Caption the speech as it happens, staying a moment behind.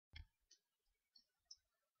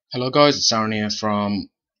Hello guys, it's Aaron here from,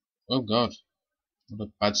 oh god, what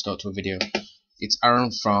a bad start to a video. It's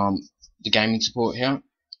Aaron from the gaming support here,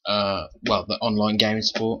 well, the online gaming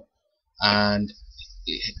support, and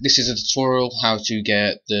this is a tutorial how to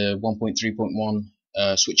get the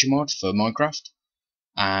 1.3.1 switcher mod for Minecraft,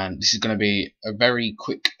 and this is going to be a very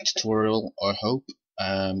quick tutorial, I hope.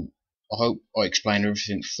 I explain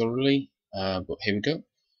everything thoroughly, but here we go.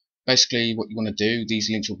 Basically what you want to do, these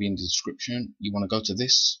links will be in the description. You want to go to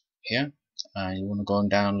this here and you want to go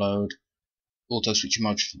and download Auto Switcher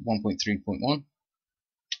Mod 1.3.1,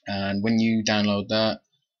 and when you download that,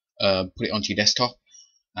 put it onto your desktop,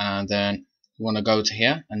 and then you want to go to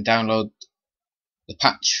here and download the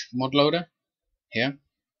patch mod loader here.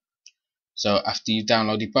 So after you've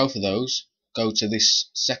downloaded both of those, go to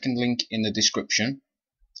this second link in the description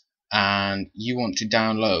and you want to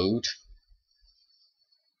download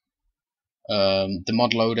the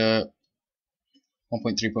mod loader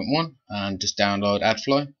 1.3.1 and just download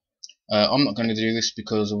AdFly. I'm not going to do this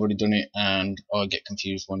because I've already done it and I get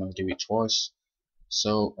confused when I do it twice,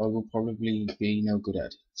 so I will probably be no good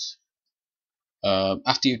at it.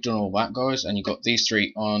 After you've done all that, guys, and you've got these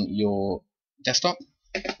three on your desktop,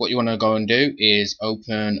 what you want to go and do is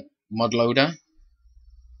open mod loader,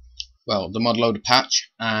 well, the mod loader patch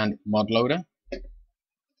and mod loader.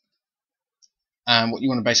 And what you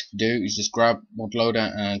want to basically do is just grab mod loader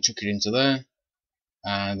and chuck it into there,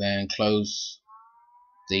 and then close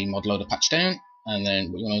the mod loader patch down, and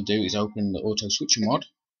then what you want to do is open the auto switcher mod,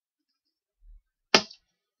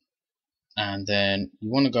 and then you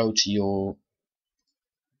want to go to your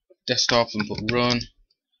desktop and put run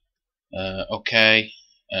OK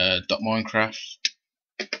 .minecraft,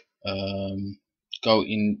 go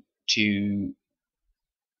into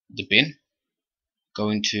the bin, go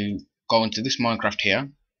into this Minecraft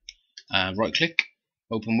here, right click,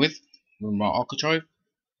 open with, run my archive,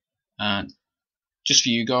 and just for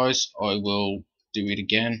you guys I will do it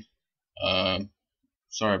again.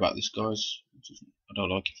 Sorry about this, guys, I don't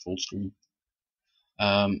like it full screen.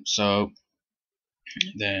 So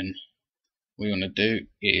then what you want to do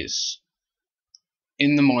is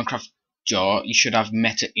in the Minecraft jar you should have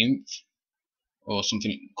meta-inf or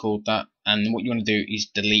something called that, and what you want to do is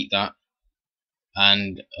delete that,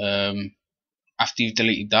 and after you've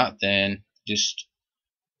deleted that, then just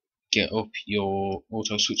get up your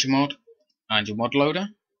auto switcher mod and your mod loader.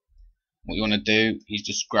 What you want to do is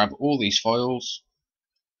just grab all these files.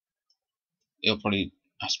 It'll probably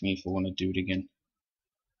ask me if I want to do it again,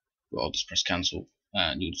 but I'll just press cancel,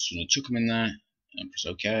 and you're just going to chuck them in there and press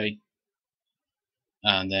OK.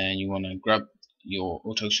 And then you want to grab your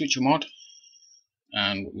auto switcher mod,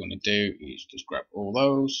 and what you want to do is just grab all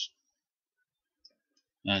those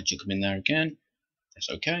and chuck them in there again, press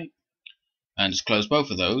OK, and just close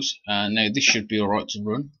both of those. And now this should be alright to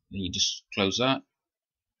run. Then you just close that,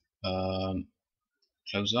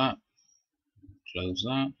 close that, close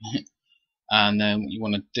that. And then what you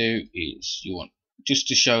want to do is you want, just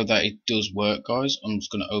to show that it does work, guys, I'm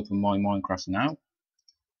just going to open my Minecraft now.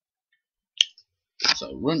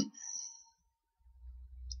 So run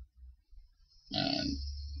and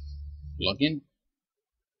log in.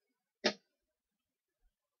 I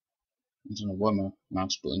don't know why my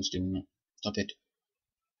mouse button's doing that. Stop it.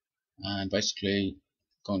 And basically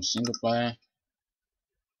go into single player,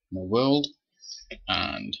 my world,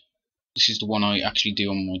 and this is the one I actually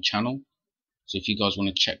do on my channel. So if you guys want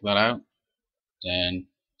to check that out, then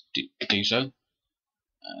do so.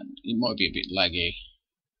 And it might be a bit laggy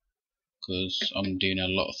because I'm doing a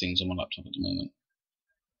lot of things on my laptop at the moment.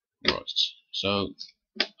 Right, so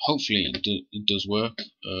hopefully it does work.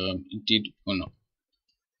 It did or not.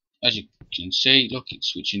 As you can see, look,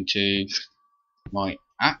 it's switching to my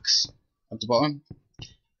axe at the bottom.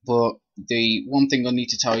 But the one thing I need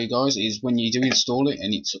to tell you guys is when you do install it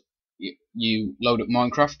and you load up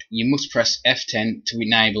Minecraft, you must press F10 to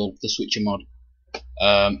enable the switcher mod,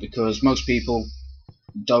 because most people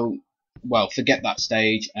don't, well, forget that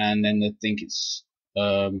stage, and then they think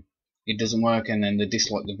it doesn't work, and then they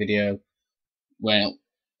dislike the video. Well,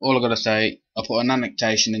 all I've got to say, I put an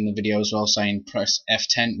annotation in the video as well saying press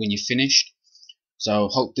F10 when you're finished. So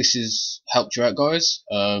hope this has helped you out, guys.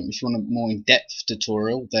 If you want a more in-depth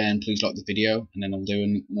tutorial, then please like the video, and then I'll do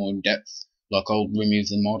a more in-depth, like I'll remove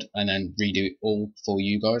the mod and then redo it all for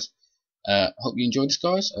you guys. Hope you enjoyed this,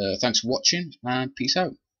 guys. Thanks for watching, and peace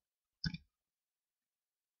out.